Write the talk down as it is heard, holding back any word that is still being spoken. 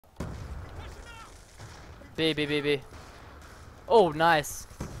B, B, B, B. Oh, nice.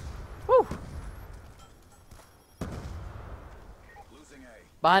 Woo.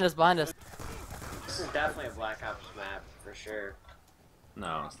 Behind us, behind us. This is definitely a Black Ops map, for sure.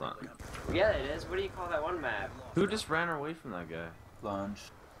 No, it's not. Yeah, it is. What do you call that one map? Who just ran away from that guy? Lunge.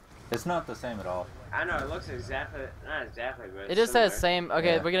 It's not the same at all. I know, it looks exactly, not exactly, but It it's just similar. says same.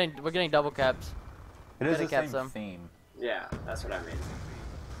 Okay, Yeah. we're getting double caps. It is Gotta the cap same some. theme. Yeah, that's what I mean.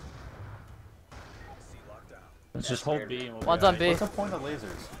 Let's just hold B. And we'll One's be on alright. B. What's the point of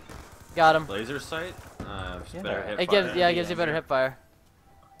lasers? Got him. Laser sight? Just Yeah. better hip It gives, fire. yeah, it gives you better hip fire.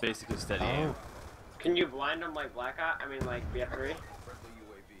 Basically steady aim. Can you blind them like Black Ops? I mean, like BF3?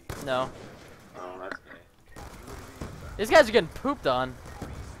 No. Oh, that's okay. These guys are getting pooped on.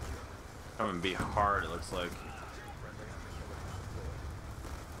 Coming B hard, it looks like.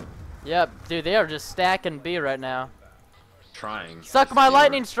 Yep, dude, they are just stacking B right now. Trying. Suck my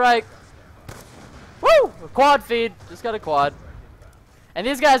lightning strike. Woo! A quad feed. Just got a quad. And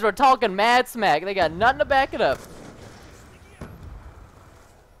these guys were talking mad smack. They got nothing to back it up.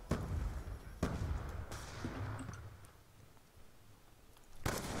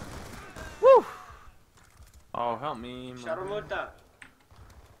 Woo! Oh, help me. Shuttle Muta.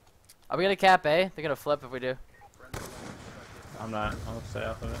 Are we gonna cap A? They're gonna flip if we do. I'm not. I'll stay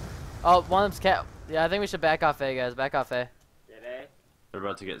off of it. Oh, one of them's cap. Yeah, I think we should back off A, guys. Back off A. Get A? They're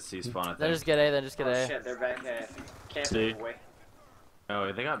about to get C spawn, I think. Then just get A. Then just get Oh A. shit, they're back at camp C. away.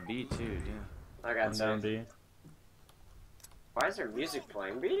 Oh, they got B too, yeah. I got I'm down C. B. Why is there music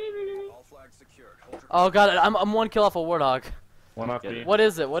playing? Oh god, I'm one kill off a Warthog. One off Get B. it. What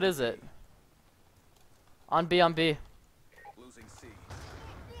is it? What is it? On B, on B.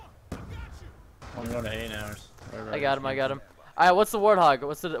 I'm going to A now. I got him. I got him. All right, what's the Warthog?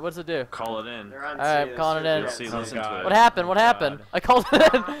 What's it do? Call it in. They're on All right, C. I'm calling it in. You'll see, Oh, listen God. to What it. happened? What happened? God. I called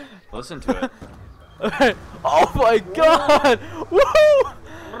it in. Listen to it. Oh my god!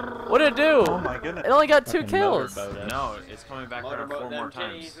 Woohoo! What did it do? Oh my goodness. It only got 2 Fucking kills. motorboat it. No, it's coming back around Motorboat 4 them more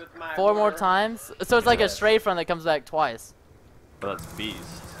titties times. with my 4 more motor. times? So it's like Yeah. a straight front that comes back twice. But that's beast.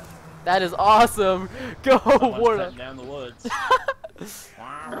 That is awesome. Go Someone's Warthog. cutting down the woods.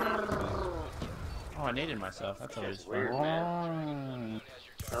 Oh, I needed myself. That's always That's weird, fun. man.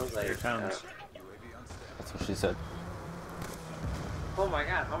 Sounds like Here it comes. That's what she said. Oh my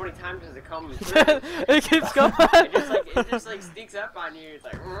god, how many times does it come through? It keeps coming. it just like sneaks up on you. It's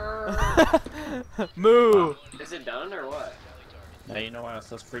like Moo. Is it done or what? Now you know why I was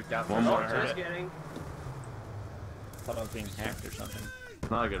so freaked out. One before more. I heard Just it. kidding. Thought I was being hacked or something.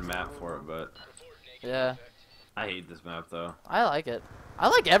 Not a good map for it, but Yeah, I hate this map though. I like it. I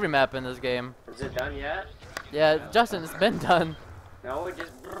like every map in this game. Is it done yet? Yeah, Justin, it's been done. No, it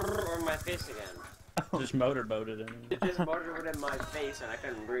just on my face again. Just motorboated in. It just motored in my face and I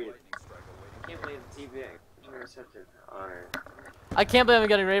couldn't breathe. I can't believe the TV is such an honor. I can't believe I'm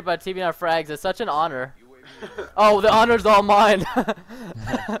getting raided by TBR frags. It's such an honor. Oh, the honor's all mine.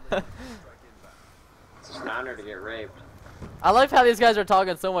 It's just an honor to get raped. I like how these guys are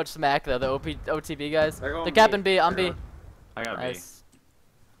talking so much smack though. The OTB guys. They're going They're capping B. On They're B. on- I got B. Nice.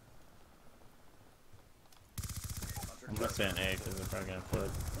 I'm gonna stay in A because they're probably gonna flip.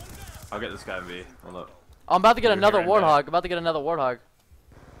 I'll get this guy in B. Hold up. Oh, I'm about to get You're another hearing Warthog. About to get another Warthog.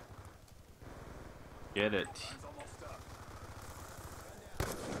 Get it.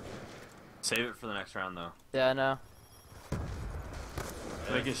 Save it for the next round though. Yeah, I know.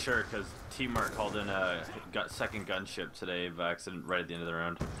 Making sure because T-Mark called in a second gunship today by accident right at the end of the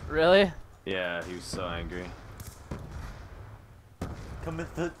round. Really? Yeah, he was so angry. Coming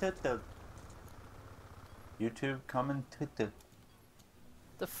to the YouTube coming to the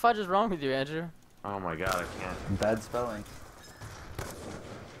The fudge is wrong with you, Andrew? Oh my god, I can't. bad spelling.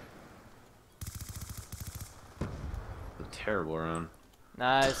 It's a terrible round.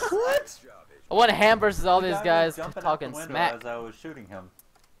 Nice. What? I want ham versus all The these guy was guys jumping out talking the window smack. as I was shooting him.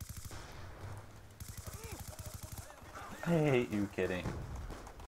 I hate you kidding.